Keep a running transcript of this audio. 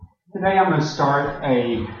Today I'm going to start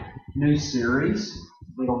a new series.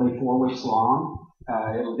 It'll be 4 weeks long.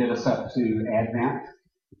 It'll get us up to Advent.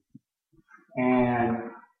 And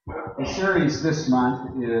the series this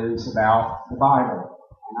month is about the Bible.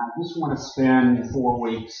 And I just want to spend 4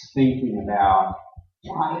 weeks thinking about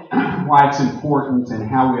why it's important and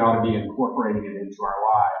how we ought to be incorporating it into our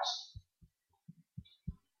lives.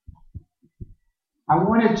 I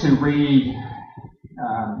wanted to read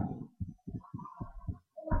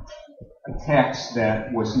a text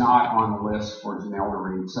that was not on the list for Janelle to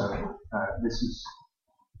read, so this is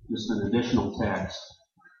just an additional text.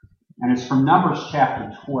 And it's from Numbers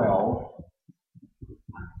chapter 12.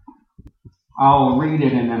 I'll read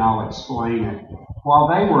it and then I'll explain it. While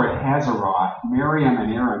they were at Hazeroth, Miriam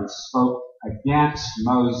and Aaron spoke against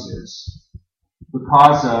Moses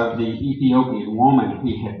because of the Ethiopian woman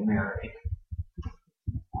he had married.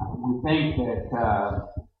 We think that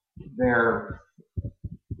they're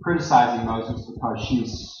criticizing Moses because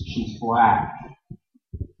she's black.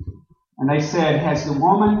 And they said, has the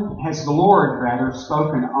Lord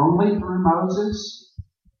spoken only through Moses?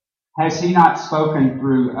 Has he not spoken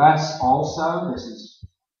through us also? This is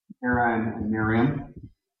Aaron and Miriam,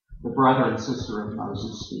 the brother and sister of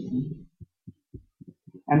Moses speaking.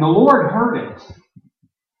 And the Lord heard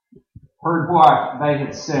what they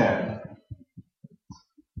had said.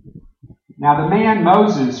 Now the man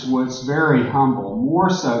Moses was very humble, more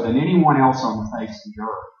so than anyone else on the face of the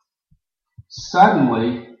earth.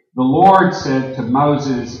 Suddenly, the Lord said to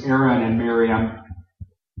Moses, Aaron, and Miriam,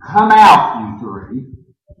 "Come out, you three.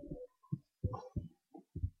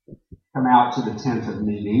 Come out to the tent of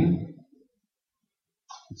meeting."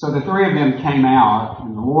 So the three of them came out,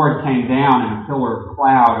 and the Lord came down in a pillar of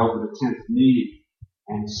cloud over the tent of meeting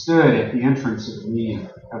and stood at the entrance of the meeting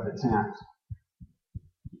of the tent.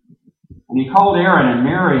 And he called Aaron and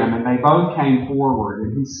Miriam, and they both came forward,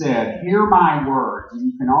 and he said, "Hear my words." And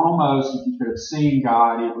you can almost, if you could have seen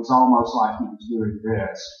God, it was almost like he was doing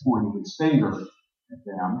this, pointing his finger at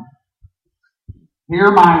them.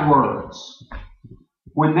 "Hear my words.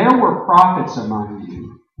 When there were prophets among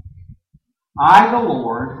you, I, the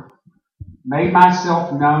Lord, made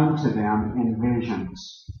myself known to them in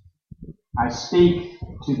visions. I speak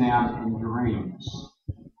to them in dreams.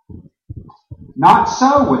 Not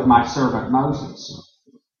so with my servant Moses.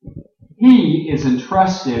 He is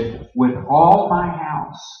entrusted with all my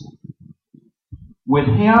house. With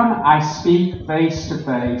him I speak face to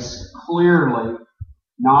face, clearly,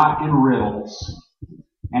 not in riddles,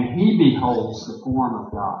 and he beholds the form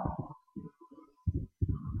of God."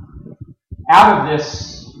 Out of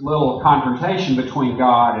this little confrontation between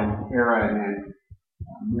God and Aaron and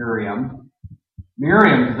Miriam,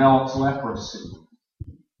 Miriam develops leprosy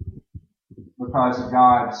because of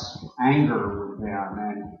God's anger with them,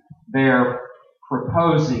 and they're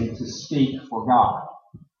proposing to speak for God.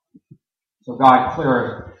 So God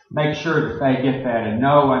makes sure that they get that in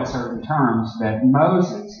no uncertain terms, that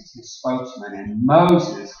Moses is his spokesman, and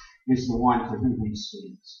Moses is the one to whom he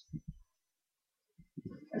speaks,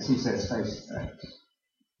 as he says face to face.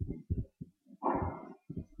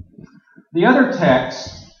 The other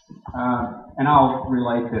text, and I'll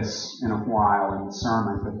relate this in a while in the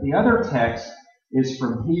sermon, but the other text is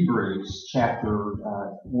from Hebrews chapter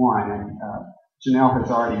 1, and Janelle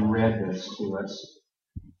has already read this to us.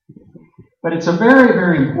 But it's a very,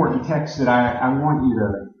 very important text that I want you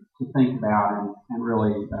to think about and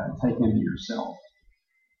really take into yourself.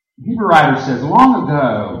 The Hebrew writer says, "Long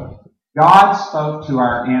ago, God spoke to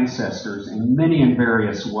our ancestors in many and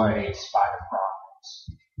various ways by the prophets.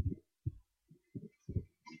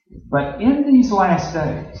 But in these last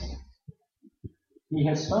days, he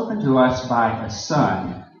has spoken to us by a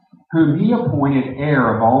Son, whom he appointed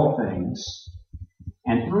heir of all things,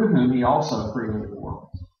 and through whom he also created the world."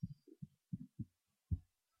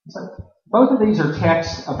 So both of these are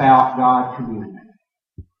texts about God communicating.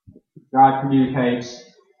 God communicates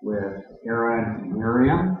with Aaron and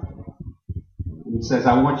Miriam, and he says,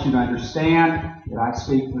 "I want you to understand that I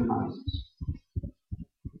speak through Moses."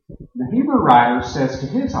 The Hebrew writer says to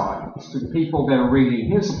his audience, to the people that are reading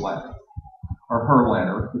his letter, or her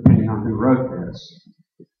letter, depending on who wrote this,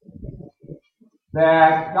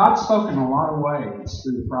 that God's spoken in a lot of ways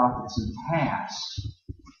through the prophets in the past,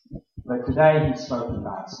 but today he's spoken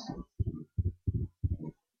by his Son.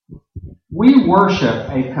 We worship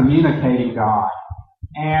a communicating God,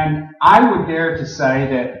 and I would dare to say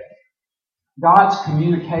that God's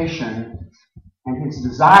communication and his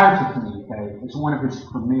desire to communicate is one of his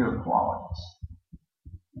premier qualities.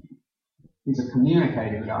 He's a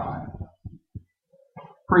communicating God.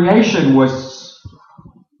 Creation was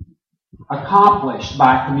accomplished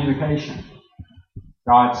by communication.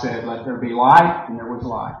 God said, let there be light, and there was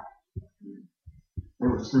light. It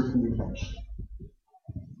was through communication.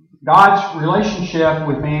 God's relationship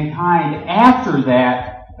with mankind after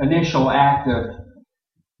that initial act of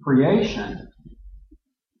creation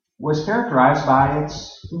was characterized by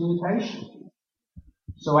its communication.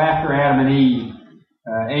 So after Adam and Eve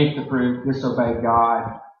ate the fruit, disobeyed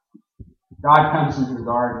God, God comes into the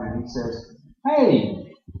garden and he says,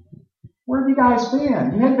 hey, where have you guys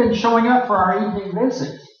been? You hadn't been showing up for our evening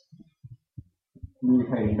visit.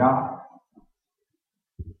 Communicating God.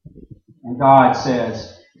 And God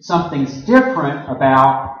says, something's different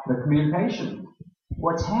about the communication.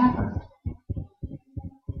 What's happened?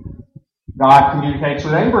 God communicates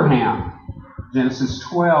with Abraham. Genesis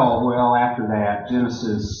 12, well, after that,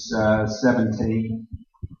 Genesis 17.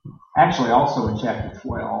 Actually, also in chapter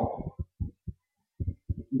 12.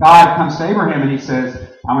 God comes to Abraham and he says,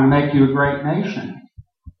 I'm going to make you a great nation.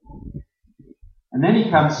 And then he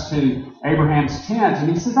comes to Abraham's tent and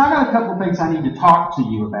he says, I got a couple of things I need to talk to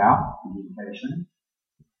you about. Communication.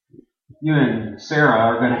 You and Sarah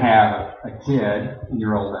are going to have a kid in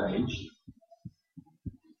your old age.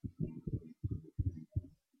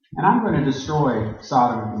 And I'm going to destroy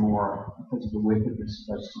Sodom and Gomorrah because of the wickedness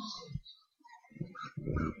of those two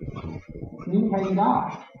cities. Communicating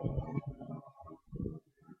God.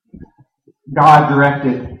 God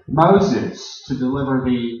directed Moses to deliver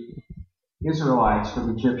the Israelites from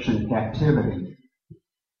Egyptian captivity.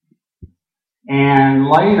 And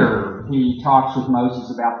later, he talks with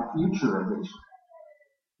Moses about the future of Israel,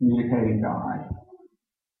 communicating God.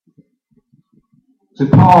 To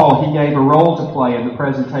Paul, he gave a role to play in the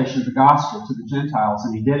presentation of the gospel to the Gentiles,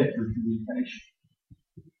 and he did it through communication.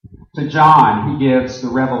 To John, he gives the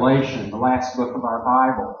Revelation, the last book of our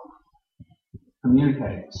Bible,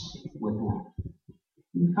 communicates with him.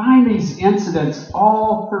 You find these incidents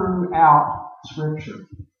all throughout Scripture,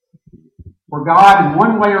 where God, in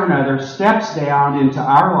one way or another, steps down into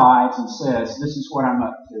our lives and says, this is what I'm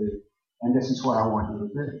up to, and this is what I want you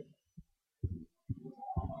to do.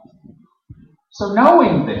 So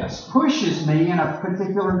knowing this pushes me in a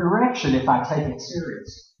particular direction if I take it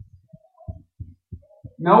serious.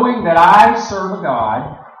 Knowing that I serve a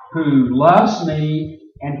God who loves me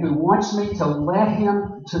and who wants me to let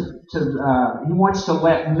him he wants to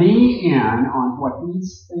let me in on what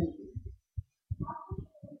he's thinking,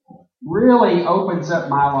 really opens up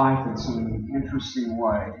my life in some interesting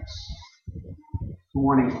ways to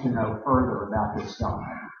wanting to know further about this God.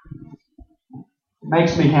 It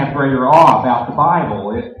makes me have greater awe about the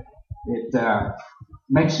Bible. It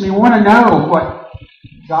makes me want to know what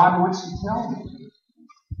God wants to tell me.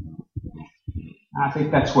 I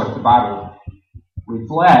think that's what the Bible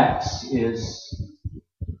reflects, is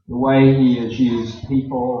the way he has used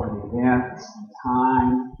people and events and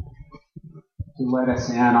time to let us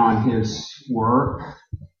in on his work.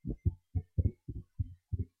 It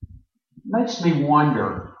makes me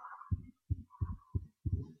wonder.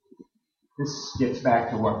 This gets back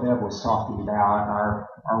to what Bev was talking about, our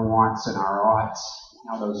wants and our oughts,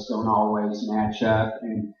 how those don't always match up.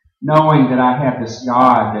 And knowing that I have this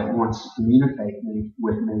God that wants to communicate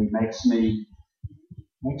with me makes me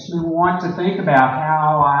want to think about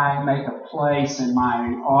how I make a place in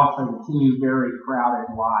my often too very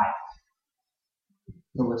crowded life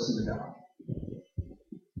to listen to God.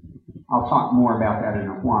 I'll talk more about that in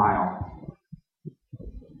a while.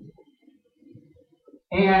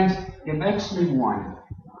 And it makes me wonder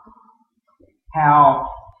how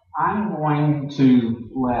I'm going to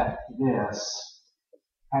let this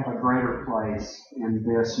have a greater place in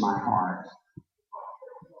this, my heart,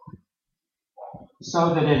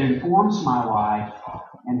 so that it informs my life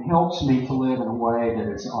and helps me to live in a way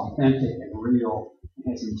that is authentic and real,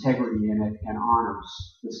 and has integrity in it, and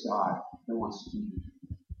honors this God that wants to keep me.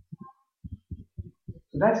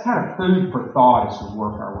 So that's kind of food for thought as we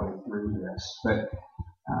work our way through this. But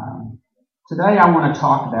today I want to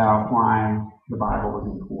talk about why the Bible is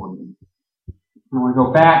important. I want to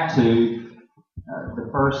go back to the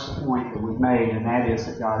first point that we've made, and that is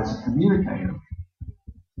that God is a communicator.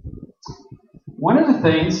 One of the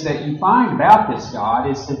things that you find about this God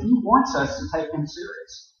is that he wants us to take him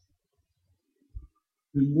serious.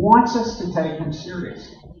 He wants us to take him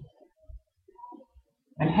seriously.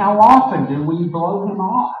 And how often do we blow him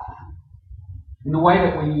off? In the way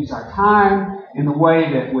that we use our time, in the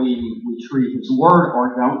way that we treat his word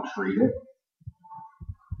or don't treat it.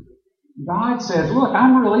 God says, look,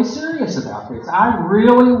 I'm really serious about this. I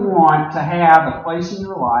really want to have a place in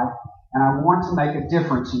your life, and I want to make a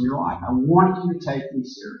difference in your life. I want you to take me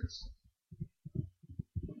seriously.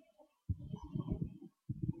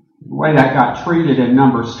 The way that got treated in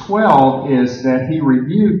Numbers 12 is that he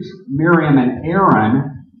rebuked Miriam and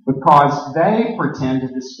Aaron because they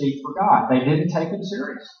pretended to speak for God. They didn't take him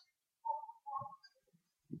serious.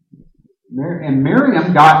 And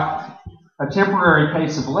Miriam got a temporary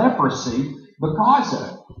case of leprosy because of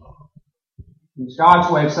it. It's God's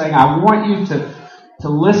way of saying, I want you to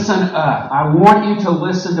listen up. I want you to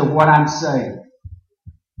listen to what I'm saying.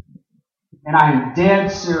 And I am dead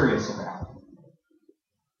serious about it.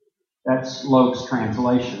 That's Logue's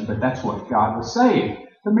translation, but that's what God was saying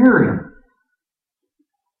to Miriam.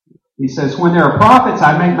 He says, when there are prophets,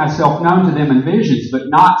 I make myself known to them in visions, but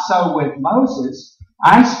not so with Moses.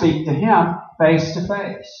 I speak to him face to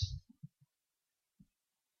face.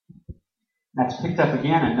 That's picked up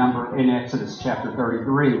again in Exodus chapter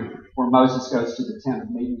 33, where Moses goes to the tent of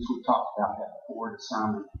meetings. We've talked about that before in a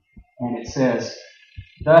sermon. And it says,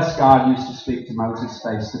 thus God used to speak to Moses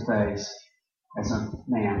face to face as a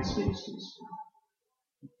man speaks to his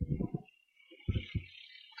friend.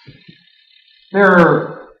 There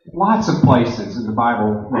are lots of places in the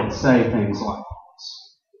Bible that say things like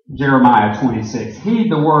this. Jeremiah 26, heed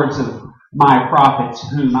the words of my prophets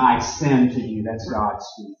whom I send to you. That's God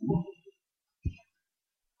speaking.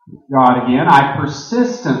 God again, I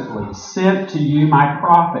persistently sent to you my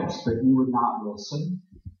prophets, but you would not listen.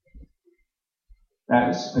 That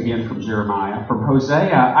is again from Jeremiah. From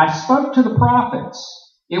Hosea, I spoke to the prophets.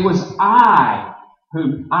 It was God,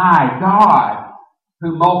 who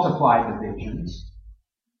multiplied the visions.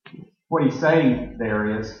 What he's saying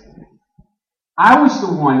there is, I was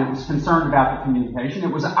the one that was concerned about the communication.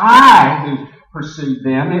 It was I who pursued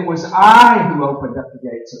them. It was I who opened up the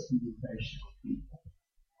gates of communication with people.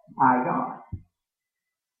 I, God.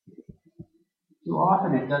 Too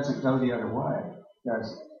often it doesn't go the other way,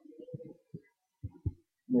 does it?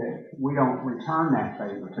 That we don't return that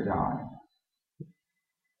favor to God.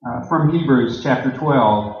 From Hebrews chapter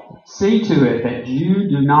 12, see to it that you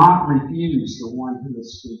do not refuse the one who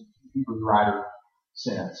is speaking. The Hebrew writer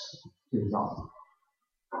says to his author.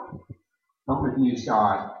 Don't refuse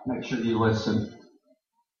God. Make sure you listen.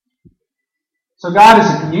 So God is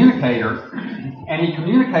a communicator, and he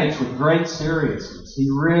communicates with great seriousness. He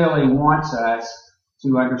really wants us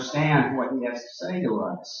to understand what he has to say to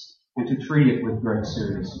us and to treat it with great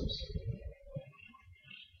seriousness.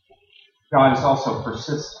 God is also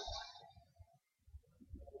persistent.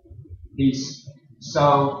 He's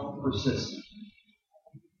so persistent.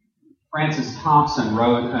 Francis Thompson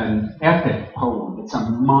wrote an epic poem. It's a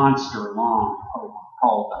monster-long poem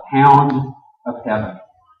called The Hound of Heaven.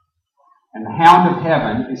 And The Hound of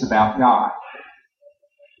Heaven is about God.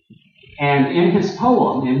 And in his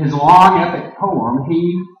poem, in his long epic poem,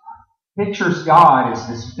 he pictures God as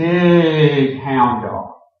this big hound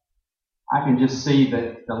dog. I can just see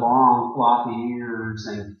the long floppy ears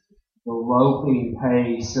and the loping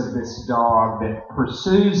pace of this dog that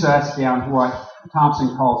pursues us down what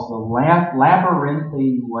Thompson calls the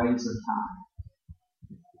labyrinthine ways of time.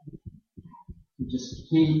 He just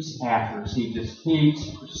keeps after us. He just keeps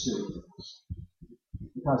pursuing us.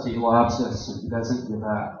 Because he loves us and doesn't give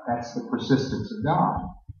up. That's the persistence of God.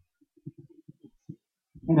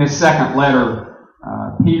 In his second letter,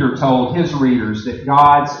 Peter told his readers that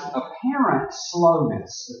God's apparent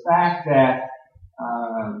slowness, the fact that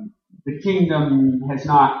the kingdom has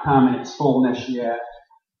not come in its fullness yet,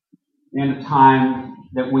 and the time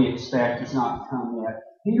that we expect has not come yet,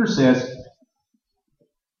 Peter says,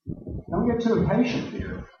 don't get too impatient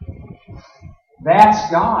here. That's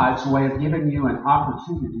God's way of giving you an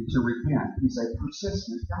opportunity to repent. He's a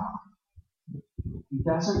persistent God. He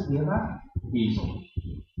doesn't give up easily.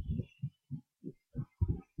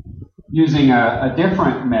 Using a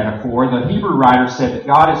different metaphor, the Hebrew writer said that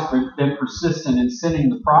God has been persistent in sending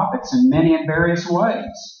the prophets in many and various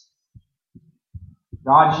ways.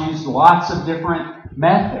 God's used lots of different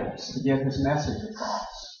methods to get his message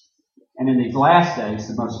across. And in these last days,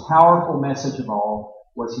 the most powerful message of all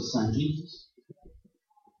was his son Jesus.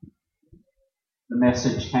 The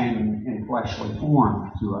message came in fleshly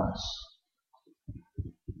form to us.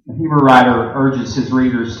 The Hebrew writer urges his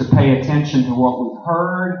readers to pay attention to what we've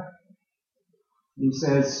heard. He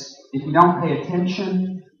says, if you don't pay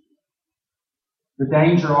attention, the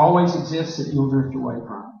danger always exists that you'll drift away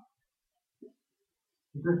from it.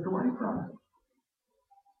 You'll drift away from it.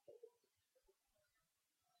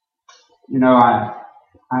 You know,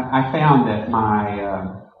 I found that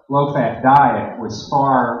my low-fat diet was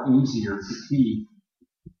far easier to keep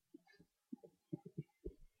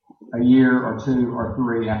a year or two or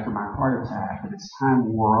three after my heart attack. And as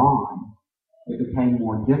time wore on, it became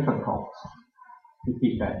more difficult to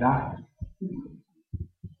keep that diet.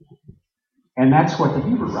 And that's what the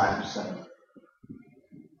Hebrew writers say.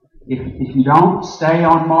 If you don't stay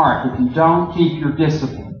on mark, if you don't keep your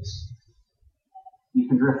disciplines, you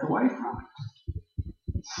can drift away from it.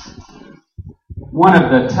 One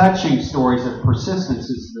of the touching stories of persistence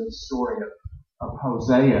is the story of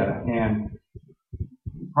Hosea. And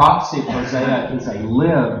the prophecy of Hosea is a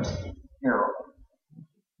lived parable.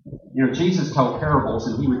 You know, Jesus told parables,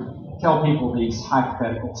 and he would tell people these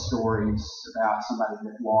hypothetical stories about somebody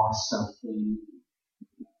that lost something.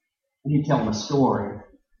 And he'd tell them a story.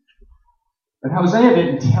 But Hosea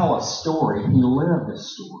didn't tell a story, he lived a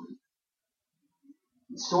story.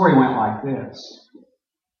 The story went like this.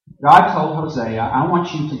 God told Hosea, I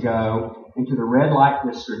want you to go into the red light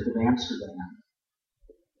district of Amsterdam.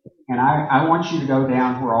 And I want you to go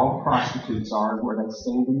down where all the prostitutes are, where they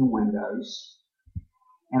stand in the windows.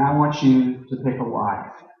 And I want you to pick a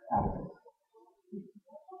wife out of it.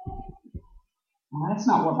 Well, that's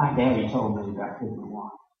not what my daddy told me about picking a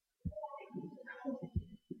wife.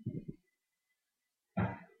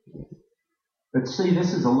 But see,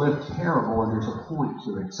 this is a lived parable, and there's a point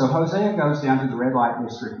to it. So Hosea goes down to the red light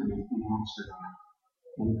district in Amsterdam,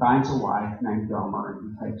 and he finds a wife named Gomer,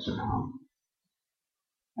 and he takes her home.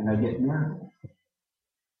 And they get married.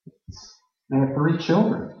 They have 3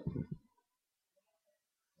 children.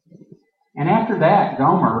 And after that,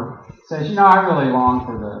 Gomer says, I really long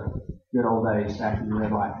for the good old days back in the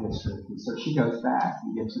red light district. And so she goes back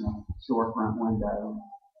and gets in a storefront window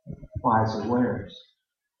and flies her wares.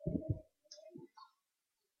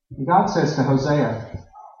 And God says to Hosea,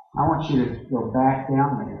 I want you to go back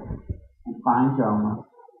down there and find Gomer,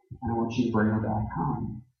 and I want you to bring her back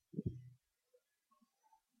home.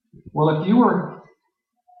 Well, if you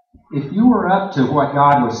were up to what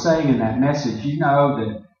God was saying in that message, you know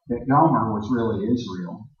that Gomer was really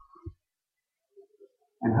Israel.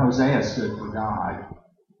 And Hosea stood for God.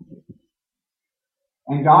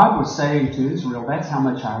 And God was saying to Israel, that's how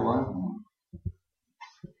much I love you.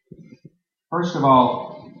 First of all,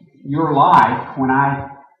 your life, when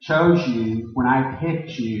I chose you, when I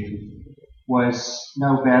picked you, was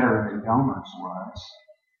no better than Gomer's was.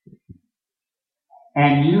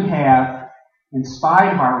 And you have, in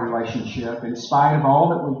spite of our relationship, in spite of all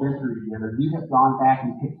that we've been through together, you have gone back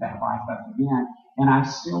and picked that life up again, and I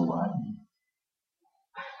still love you.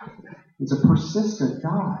 It's a persistent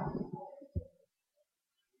God.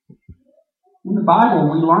 In the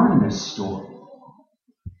Bible, we learn this story.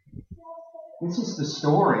 This is the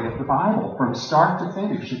story of the Bible from start to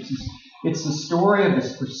finish. It's the story of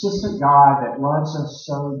this persistent God that loves us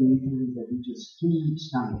so deeply that He just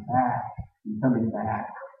keeps coming back and coming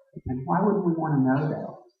back. And why would we want to know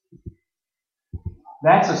that?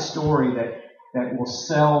 That's a story that will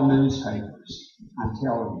sell newspapers, I'm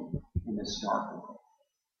telling you, in this dark world.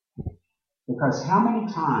 Because how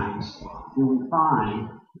many times do we find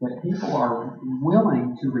that people are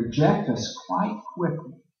willing to reject us quite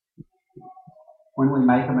quickly when we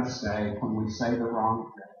make a mistake, when we say the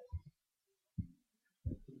wrong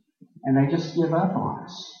thing? And they just give up on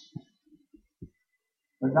us.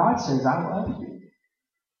 But God says, I love you.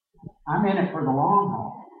 I'm in it for the long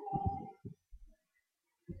haul.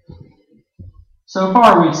 So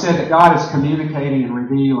far we've said that God is communicating and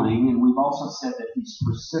revealing, and we've also said that He's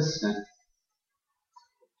persistent.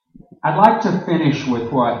 I'd like to finish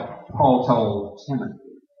with what Paul told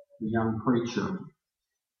Timothy, the young preacher.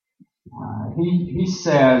 He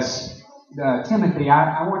says, Timothy,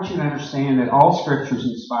 I want you to understand that all Scripture is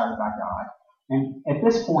inspired by God. And at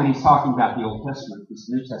this point, he's talking about the Old Testament, because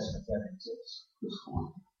the New Testament doesn't exist at this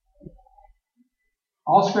point.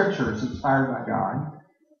 All Scripture is inspired by God.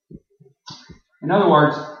 In other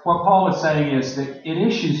words, what Paul is saying is that it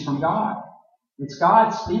issues from God. It's God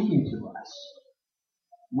speaking to us.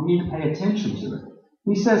 We need to pay attention to it.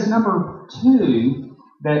 He says, number 2,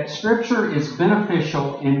 that Scripture is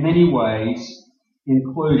beneficial in many ways,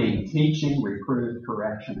 including teaching, reproof,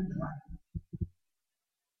 correction, and training.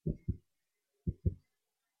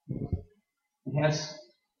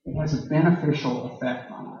 It has a beneficial effect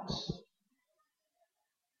on us.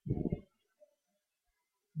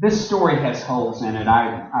 This story has holes in it,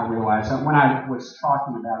 I realize. When I was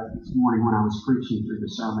talking about it this morning, when I was preaching through the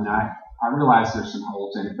sermon, I realized there's some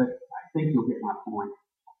holes in it, but I think you'll get my point.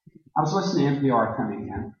 I was listening to NPR coming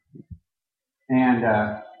in, and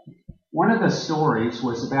one of the stories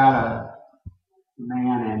was about a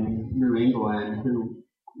man in New England who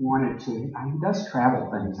wanted to, he does travel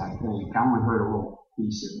things, I think. I only heard a little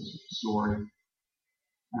piece of his story.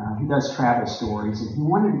 He does travel stories, and he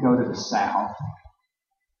wanted to go to the South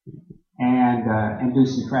and do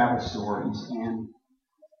some travel stories. And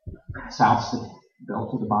South's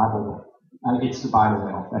built to the Bible It's the Bible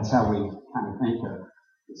Belt. That's how we kind of think of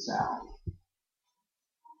the South.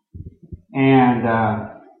 And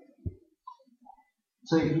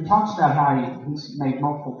so he talks about how he's made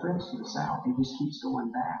multiple trips to the South. He just keeps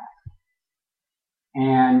going back.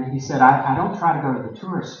 And he said, I don't try to go to the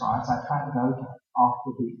tourist spots. I try to go to off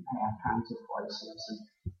the beaten path kinds of places. And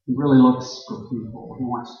he really looks for people. He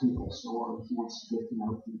wants people's stories. He wants to get to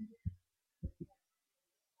know people.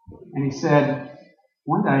 And he said,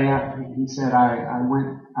 one day, he said, I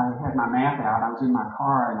had my map out. I was in my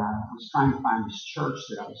car and I was trying to find this church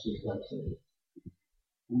that I was going to go to.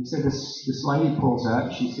 And he said, this lady pulls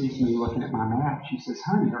up. She sees me looking at my map. She says,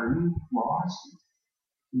 honey, are you lost?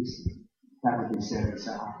 He said, that would be said in the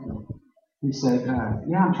South. He said,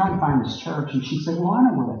 yeah, I'm trying to find this church. And she said, well, I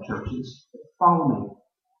know where that church is. Follow me.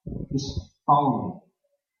 Just follow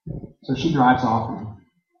me. So she drives off and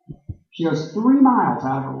she goes 3 miles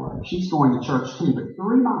out of her way. She's going to church too, but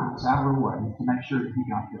 3 miles out of her way to make sure that he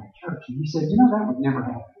got to that church. And he said, that would never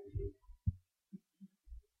happen.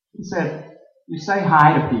 He said, you say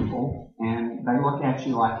hi to people and they look at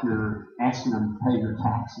you like you're asking them to pay your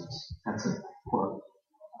taxes. That's a quote.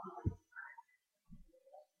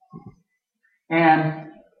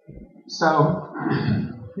 And so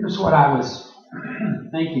here's what I was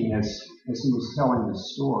thinking as he was telling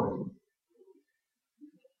this story.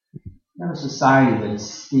 We have a society that is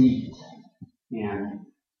steeped in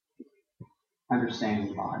understanding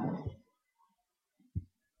the Bible.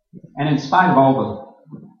 And in spite of all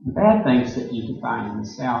the bad things that you can find in the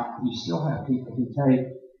South, you still have people who take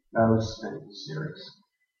those things seriously.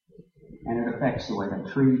 And it affects the way they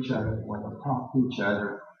treat each other, the way they talk to each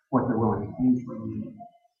other, what they're willing to do for you.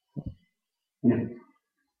 And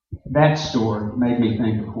that story made me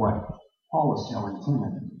think of what Paul was telling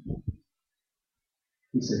Timothy.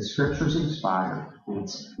 He said, Scripture's inspired and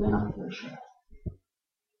it's beneficial.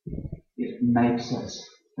 It makes us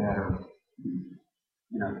better.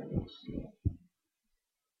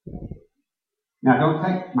 Now, don't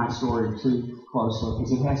take my story too closely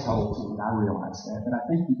because it has holes in it. I realize that, but I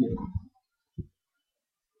think you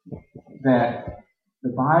get that the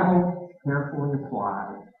Bible, carefully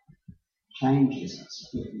applied, changes us.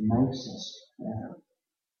 It makes us better.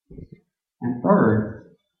 And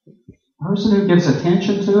third, the person who gives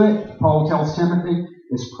attention to it, Paul tells Timothy,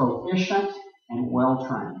 is proficient and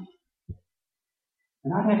well-trained.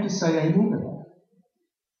 And I'd have to say amen to that.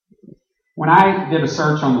 When I did a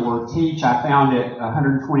search on the word teach, I found it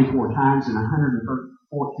 124 times in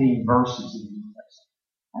 114 verses in the New Testament.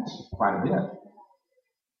 That's quite a bit.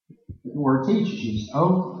 The word teach is used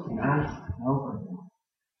over and over and over again.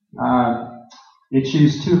 It's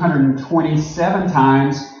used 227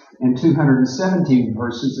 times in 217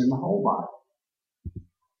 verses in the whole Bible.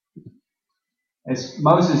 As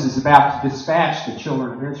Moses is about to dispatch the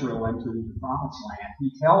children of Israel into the promised land, he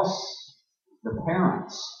tells the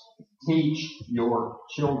parents, teach your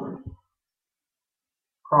children.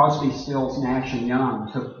 Crosby, Stills, Nash & Young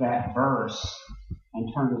took that verse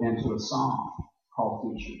and turned it into a song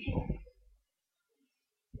called Teach Your Children.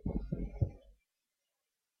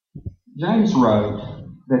 James wrote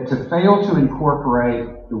that to fail to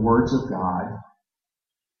incorporate the words of God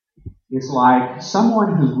is like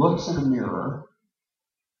someone who looks in a mirror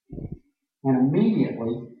and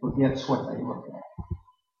immediately forgets what they look at.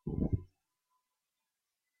 The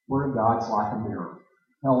Word of God's like a mirror.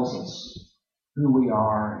 It tells us who we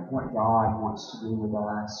are and what God wants to do with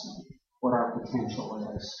us and what our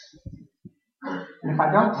potential is. And if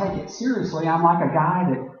I don't take it seriously, I'm like a guy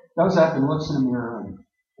that goes up and looks in a mirror and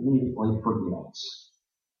immediately forgets.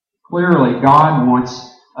 Clearly, God wants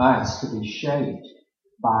us to be shaped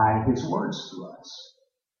by His words to us.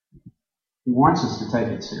 He wants us to take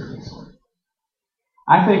it seriously.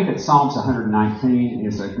 I think that Psalms 119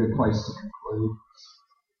 is a good place to conclude.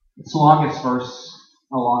 It's the longest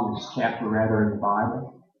chapter in the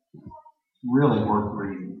Bible. It's really worth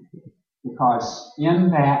reading. Because in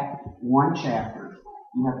that one chapter,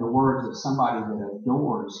 you have the words of somebody that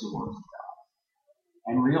adores the words of God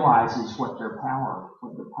and realizes what the power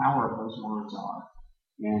of those words are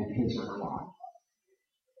in his or her life.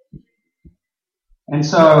 And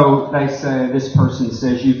so this person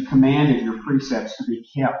says, you've commanded your precepts to be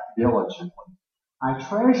kept diligently. I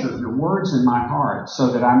treasure your words in my heart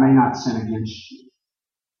so that I may not sin against you.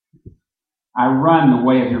 I run the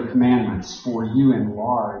way of your commandments, for you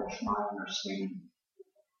enlarge my understanding.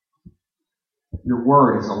 Your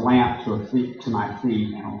word is a lamp to my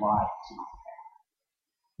feet and a light to my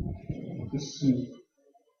path. Just some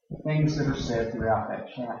things that are said throughout that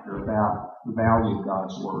chapter about the value of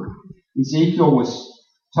God's word. Ezekiel was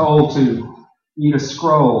told to eat a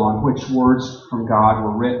scroll on which words from God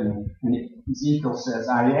were written, and Ezekiel says,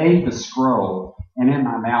 I ate the scroll, and in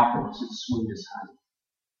my mouth it was as sweet as honey.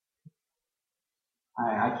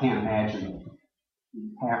 I can't imagine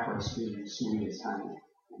Epaphras being as sweet as honey.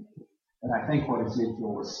 But I think what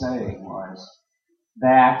Ezekiel was saying was,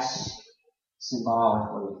 that's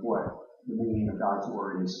symbolically what the meaning of God's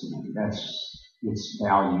Word is to me. That's its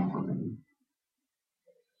value for me.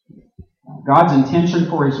 God's intention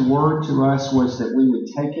for His Word to us was that we would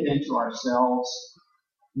take it into ourselves,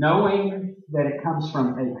 knowing that it comes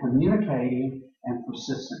from a communicating and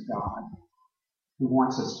persistent God who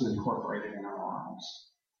wants us to incorporate it in our lives.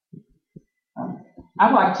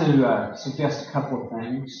 I'd like to suggest a couple of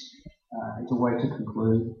things as a way to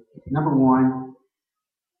conclude. Number one,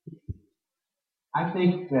 I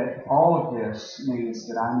think that all of this means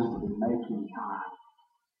that I need to be making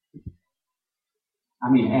time. I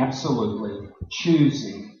mean, absolutely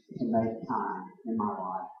choosing to make time in my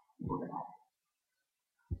life for God.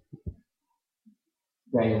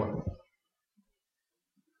 Daily.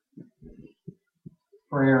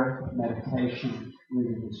 Prayer, meditation,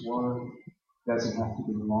 reading His Word doesn't have to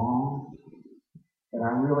be long, but I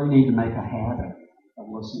really need to make a habit of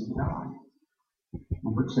listening to God.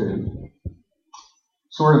 Number two,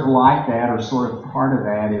 sort of like that, or sort of part of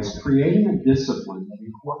that, is creating a discipline that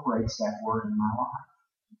incorporates that Word in my life.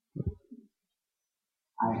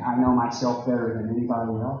 I know myself better than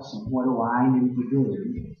anybody else, and what do I need to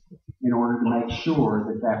do in order to make sure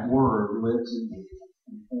that that Word lives in me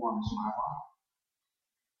and informs my life?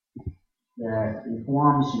 That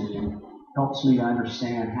informs me and helps me to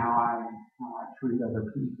understand how I treat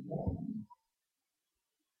other people, and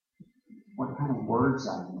what kind of words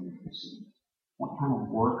I use, and what kind of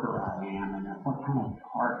worker I am, and what kind of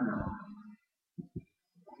partner,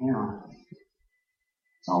 parent.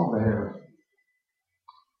 It's all there.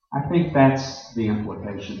 I think that's the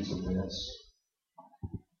implications of this.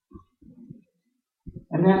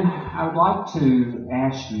 And then I would like to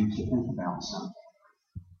ask you to think about something.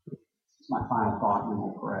 It's my final thought, and then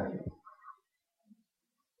we'll pray.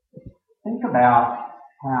 Think about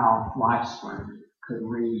how LifeSpring could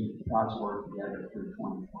read God's Word together through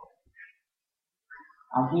 24.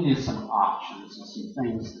 I'll give you some options and some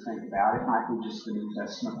things to think about. It might be just the New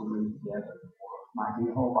Testament we read together, or it might be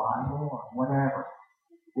the whole Bible, or whatever.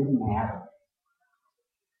 It wouldn't matter.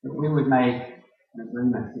 That we would make an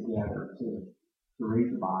agreement together to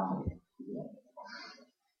read the Bible together.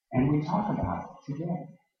 And we talk about it together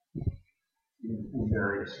in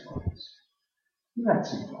various ways. Give that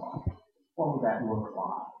some thought. What would that look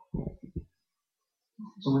like?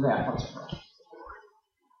 So with that, let's pray.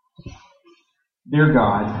 Dear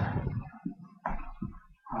God,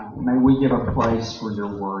 may we give a place for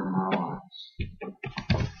your Word in our lives.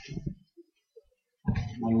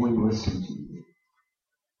 May we listen to you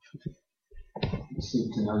and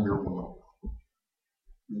seek to know your will.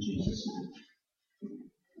 In Jesus' name.